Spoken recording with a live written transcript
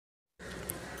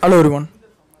Hello everyone.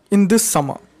 In this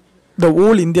summer, the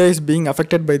whole India is being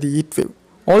affected by the heat wave.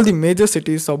 All the major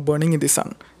cities are burning in the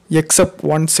sun, except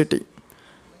one city,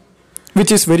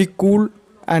 which is very cool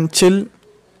and chill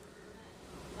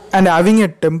and having a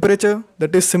temperature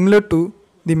that is similar to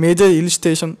the major hill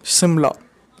station Shimla.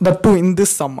 That too in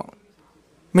this summer.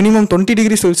 Minimum 20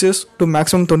 degrees Celsius to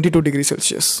maximum 22 degrees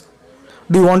Celsius.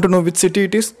 Do you want to know which city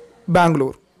it is?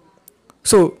 Bangalore.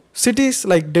 So, cities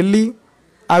like Delhi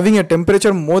having a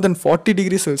temperature more than 40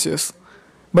 degrees Celsius.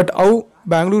 But how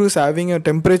Bangalore is having a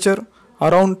temperature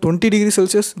around 20 degrees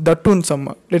Celsius, that too in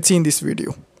summer. Let's see in this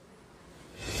video.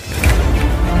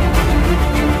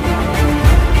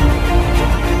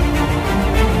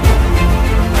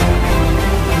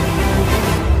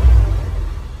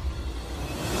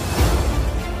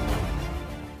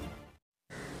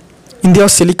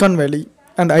 India's Silicon Valley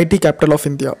and IT capital of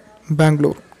India,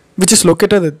 Bangalore, which is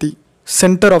located at the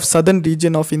center of southern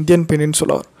region of Indian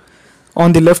Peninsula,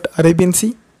 on the left Arabian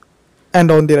Sea and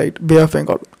on the right Bay of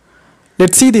Bengal.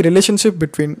 Let's see the relationship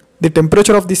between the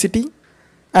temperature of the city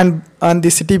and the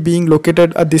city being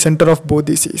located at the center of both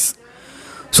these seas.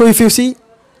 So if you see,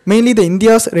 mainly the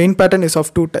India's rain pattern is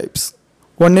of two types.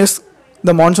 One is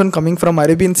the monsoon coming from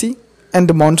Arabian Sea and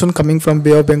the monsoon coming from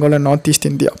Bay of Bengal and Northeast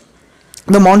India.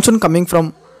 The monsoon coming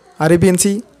from Arabian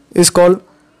Sea is called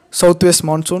southwest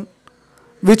monsoon,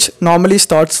 which normally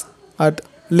starts at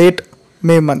late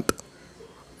May month,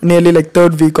 nearly like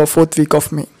 3rd week or 4th week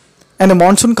of May. And the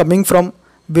monsoon coming from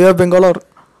Bay of Bengal or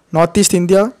Northeast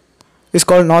India is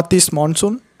called northeast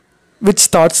monsoon, which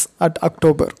starts at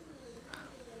October.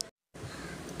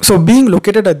 So being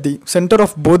located at the center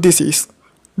of both the seas,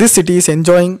 this city is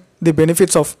enjoying the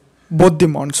benefits of both the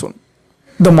monsoon.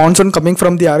 The monsoon coming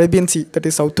from the Arabian Sea, that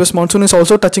is southwest monsoon, is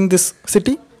also touching this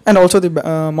city, and also the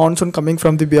monsoon coming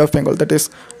from the Bay of Bengal, that is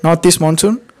northeast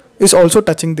monsoon, is also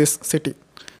touching this city.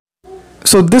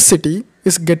 So this city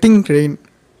is getting rain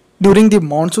during the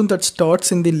monsoon that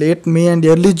starts in the late May and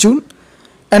early June,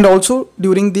 and also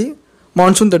during the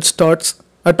monsoon that starts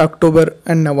at October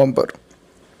and November.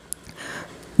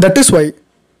 That is why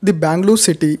the Bangalore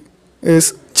city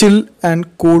is chill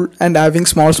and cool and having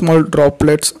small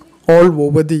droplets all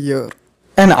over the year.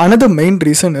 And another main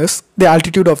reason is the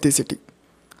altitude of the city.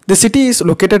 The city is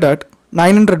located at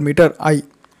 900 meter high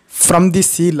from the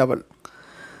sea level.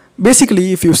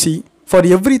 Basically, if you see, for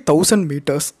every 1000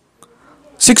 meters,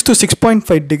 6 to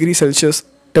 6.5 degrees Celsius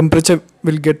temperature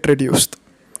will get reduced.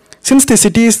 Since the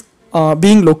city is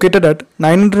being located at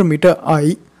 900 meter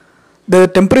high, the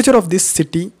temperature of this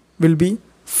city will be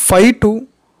 5 to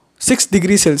 6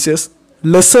 degrees Celsius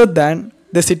lesser than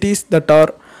the cities that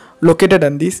are located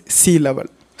on the sea level,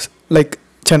 like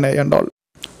Chennai and all.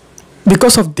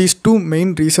 Because of these two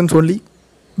main reasons only,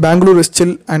 Bangalore is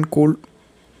chill and cool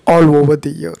all over the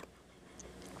year.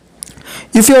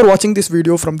 If you are watching this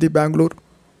video from the Bangalore,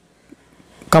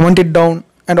 comment it down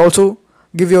and also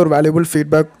give your valuable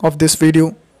feedback of this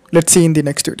video. Let's see in the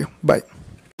next video. Bye.